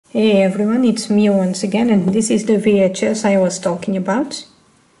Hey everyone, it's Mew once again, and this is the VHS I was talking about.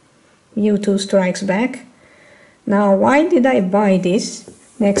 Mewtwo Strikes Back. Now, why did I buy this,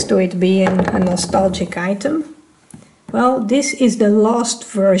 next to it being a nostalgic item? Well, this is the lost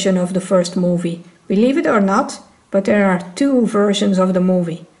version of the first movie. Believe it or not, but there are two versions of the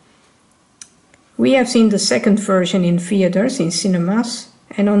movie. We have seen the second version in theaters, in cinemas,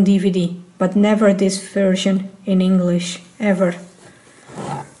 and on DVD, but never this version in English, ever.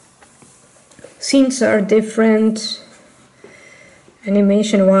 Scenes are different,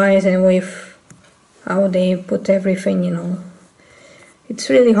 animation-wise, and with how they put everything, It's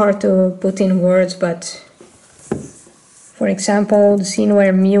really hard to put in words, but for example, the scene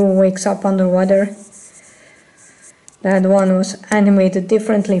where Mew wakes up underwater, that one was animated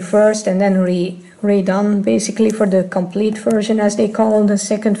differently first and then redone, basically for the complete version, as they call the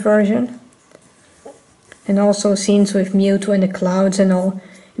second version. And also scenes with Mewtwo in the clouds and all.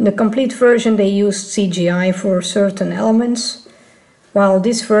 In the complete version they used CGI for certain elements, while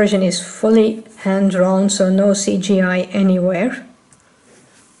this version is fully hand-drawn, so no CGI anywhere.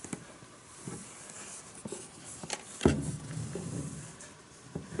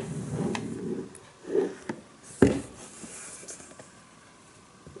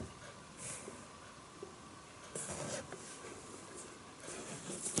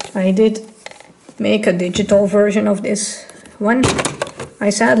 I did make a digital version of this one. I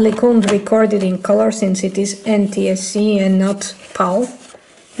sadly couldn't record it in color since it is NTSC and not PAL,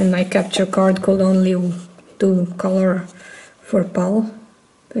 and my capture card could only do color for PAL.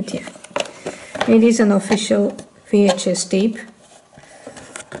 But yeah, it is an official VHS tape.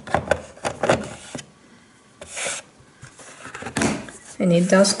 And it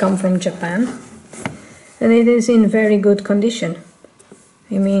does come from Japan, and it is in very good condition.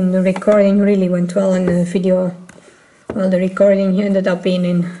 I mean, the recording really went well, and the video, well, the recording ended up being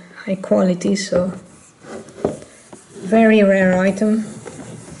in high quality, so very rare item.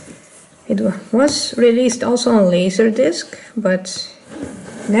 It was released also on Laserdisc, but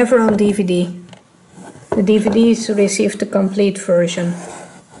never on DVD. The DVDs received the complete version,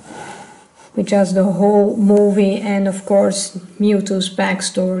 which has the whole movie and of course Mewtwo's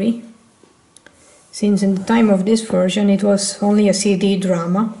backstory. Since in the time of this version it was only a CD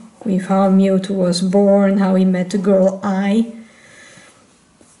drama, with how Mewtwo was born, how he met the girl I,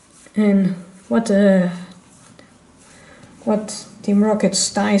 and what Team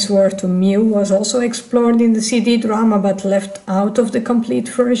Rocket's ties were to Mew was also explored in the CD drama, but left out of the complete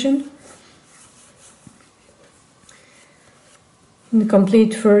version. In the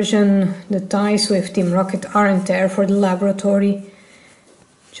complete version, the ties with Team Rocket aren't there for the laboratory.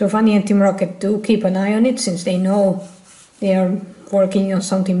 Giovanni and Team Rocket do keep an eye on it, since they know they are working on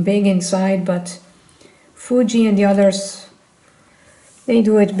something big inside, but Fuji and the others, they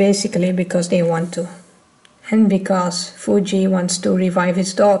do it basically because they want to, and because Fuji wants to revive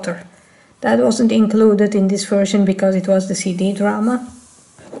his daughter. That wasn't included in this version because it was the CD drama,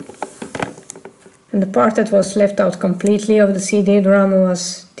 and the part that was left out completely of the CD drama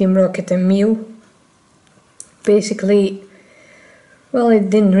was Team Rocket and Mew. Basically, well, it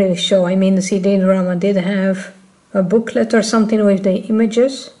didn't really show. I mean, the CD drama did have a booklet or something with the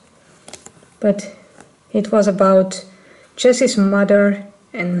images, but it was about Jessie's mother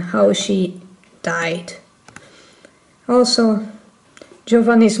and how she died. Also,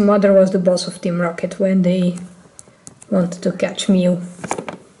 Giovanni's mother was the boss of Team Rocket when they wanted to catch Mew.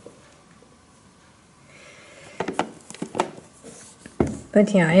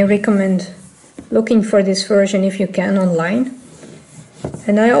 But yeah, I recommend looking for this version if you can online.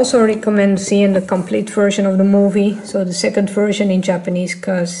 And I also recommend seeing the complete version of the movie, so the second version in Japanese,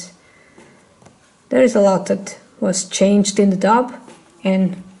 because there is a lot that was changed in the dub,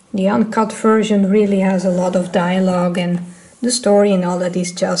 and the uncut version really has a lot of dialogue, and the story and all that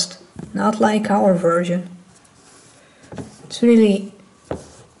is just not like our version. It's really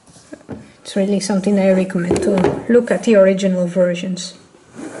something I recommend, to look at the original versions.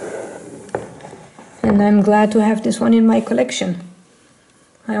 And I'm glad to have this one in my collection.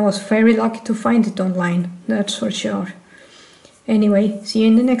 I was very lucky to find it online, that's for sure. Anyway, see you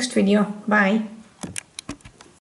in the next video. Bye!